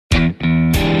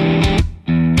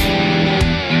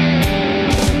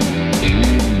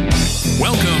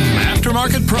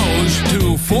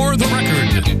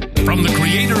from the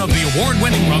creator of the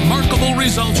award-winning Remarkable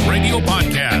Results Radio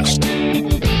podcast.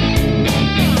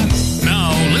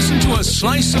 Now listen to a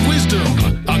slice of wisdom,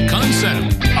 a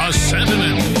concept, a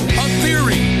sentiment, a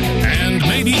theory, and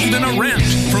maybe even a rant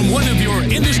from one of your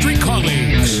industry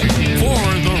colleagues. For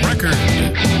the record.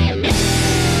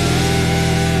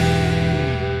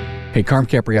 Hey, Carm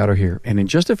Capriato here, and in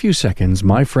just a few seconds,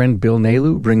 my friend Bill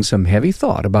Nalu brings some heavy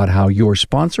thought about how your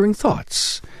sponsoring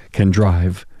thoughts can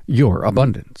drive your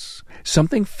abundance.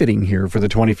 Something fitting here for the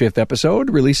 25th episode,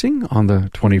 releasing on the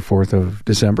 24th of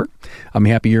December. I'm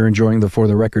happy you're enjoying the For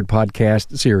the Record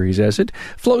podcast series. As it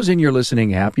flows in your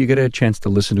listening app, you get a chance to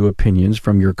listen to opinions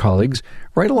from your colleagues,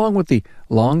 right along with the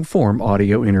long-form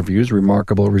audio interviews,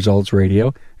 Remarkable Results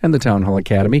Radio, and the Town Hall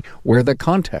Academy, where the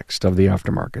context of the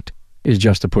aftermarket is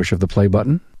just a push of the play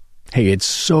button. Hey, it's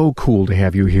so cool to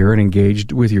have you here and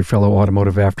engaged with your fellow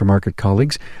automotive aftermarket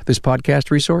colleagues. This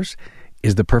podcast resource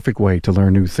is the perfect way to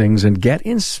learn new things and get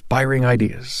inspiring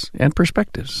ideas and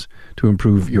perspectives to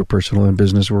improve your personal and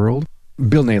business world.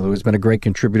 Bill Nalu has been a great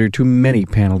contributor to many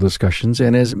panel discussions,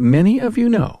 and as many of you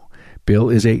know, Bill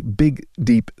is a big,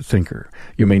 deep thinker.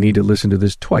 You may need to listen to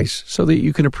this twice so that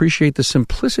you can appreciate the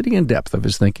simplicity and depth of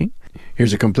his thinking.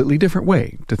 Here's a completely different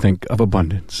way to think of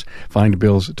abundance. Find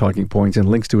Bill's talking points and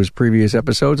links to his previous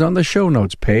episodes on the show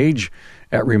notes page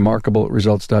at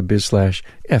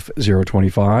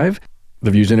remarkableresults.biz/F025. The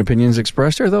views and opinions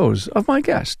expressed are those of my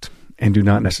guest and do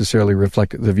not necessarily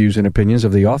reflect the views and opinions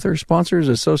of the author, sponsors,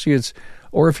 associates,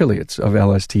 or affiliates of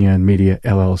LSTN Media,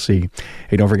 LLC.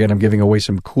 Hey, don't forget I'm giving away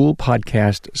some cool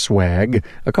podcast swag,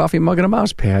 a coffee mug and a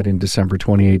mouse pad in December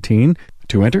 2018.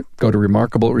 To enter, go to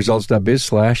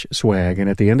remarkableresults.biz/swag, and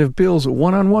at the end of Bill's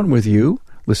one-on-one with you,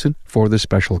 listen for the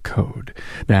special code.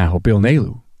 Now, Bill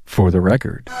Nalu, for the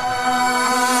record.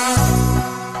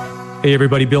 Hey,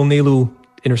 everybody, Bill Nalu,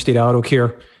 Interstate Auto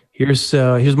Care. Here's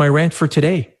my rant for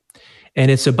today,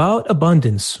 and it's about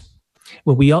abundance.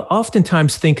 Well, we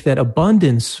oftentimes think that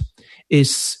abundance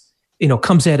is,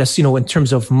 comes at us, in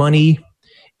terms of money,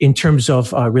 in terms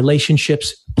of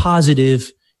relationships,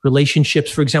 positive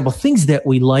relationships, for example, things that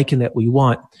we like and that we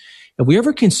want. Have we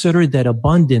ever considered that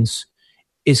abundance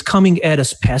is coming at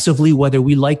us passively, whether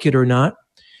we like it or not?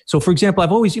 So, for example,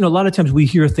 I've always, a lot of times we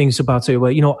hear things about, say,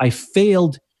 well, I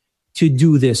failed to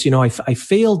do this. I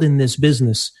failed in this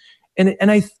business. And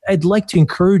I'd like to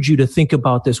encourage you to think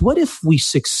about this. What if we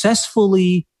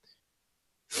successfully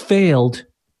failed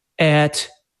at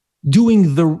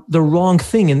doing the wrong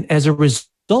thing, and as a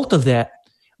result of that,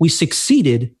 we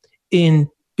succeeded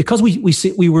because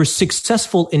we were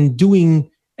successful in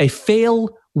doing a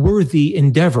fail-worthy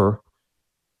endeavor,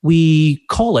 we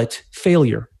call it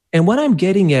failure. And what I'm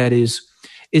getting at is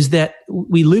that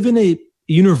we live in a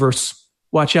universe.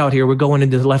 Watch out here. We're going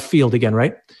into the left field again,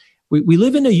 right? We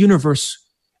live in a universe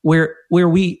where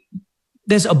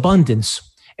there's abundance,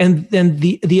 and then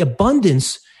the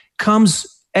abundance comes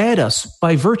at us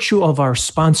by virtue of our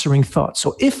sponsoring thought.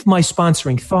 So if my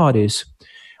sponsoring thought is,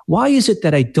 why is it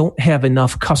that I don't have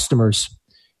enough customers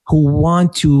who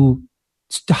want to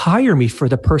hire me for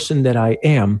the person that I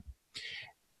am?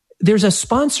 There's a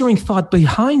sponsoring thought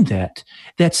behind that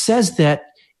says that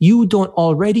you don't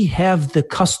already have the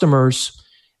customers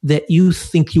that you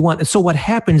think you want. And so what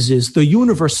happens is the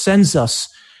universe sends us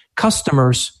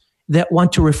customers that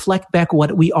want to reflect back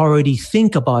what we already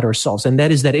think about ourselves. And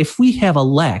that is that if we have a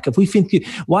lack, if we think,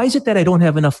 why is it that I don't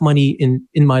have enough money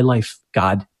in my life,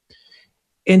 God?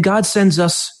 And God sends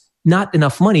us not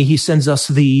enough money. He sends us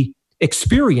the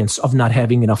experience of not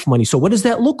having enough money. So what does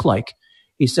that look like?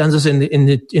 He sends us in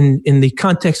the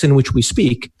context in which we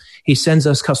speak. He sends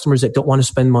us customers that don't want to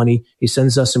spend money. He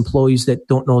sends us employees that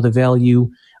don't know the value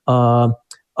of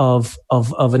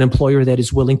an employer that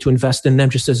is willing to invest in them,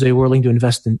 just as they're willing to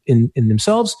invest in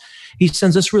themselves. He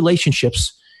sends us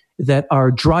relationships that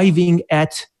are driving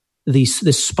at this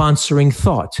sponsoring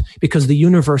thought, because the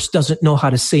universe doesn't know how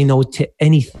to say no to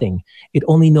anything. It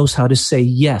only knows how to say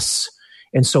yes.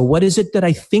 And so what is it that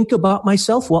I think about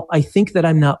myself? Well, I think that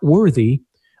I'm not worthy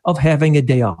of having a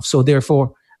day off. So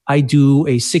therefore, I do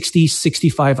a 60,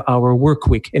 65-hour work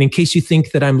week. And in case you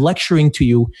think that I'm lecturing to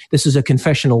you, this is a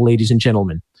confessional, ladies and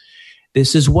gentlemen.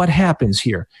 This is what happens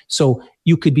here. So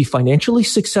you could be financially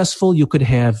successful. You could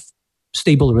have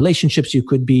stable relationships. You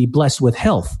could be blessed with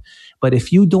health. But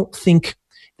if you don't think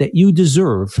that you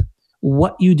deserve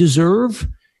what you deserve,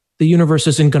 the universe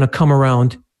isn't going to come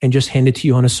around and just hand it to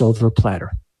you on a silver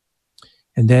platter.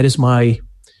 And that is my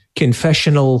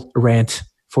confessional rant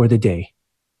for the day.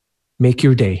 Make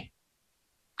your day.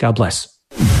 God bless.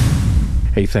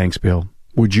 Hey, thanks, Bill.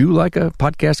 Would you like a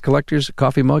Podcast Collector's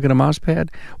coffee mug and a mouse pad?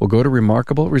 Well, go to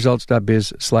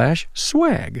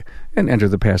remarkableresults.biz/swag and enter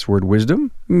the password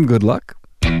wisdom. Good luck.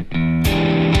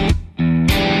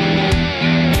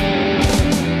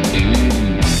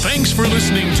 Thanks for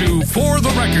listening to For the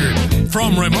Record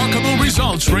from Remarkable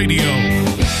Results Radio.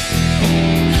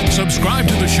 Subscribe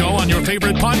to the show on your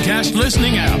favorite podcast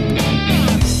listening app.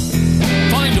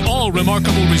 Find all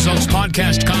Remarkable Results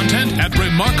podcast content at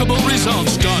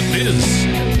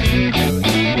remarkableresults.biz.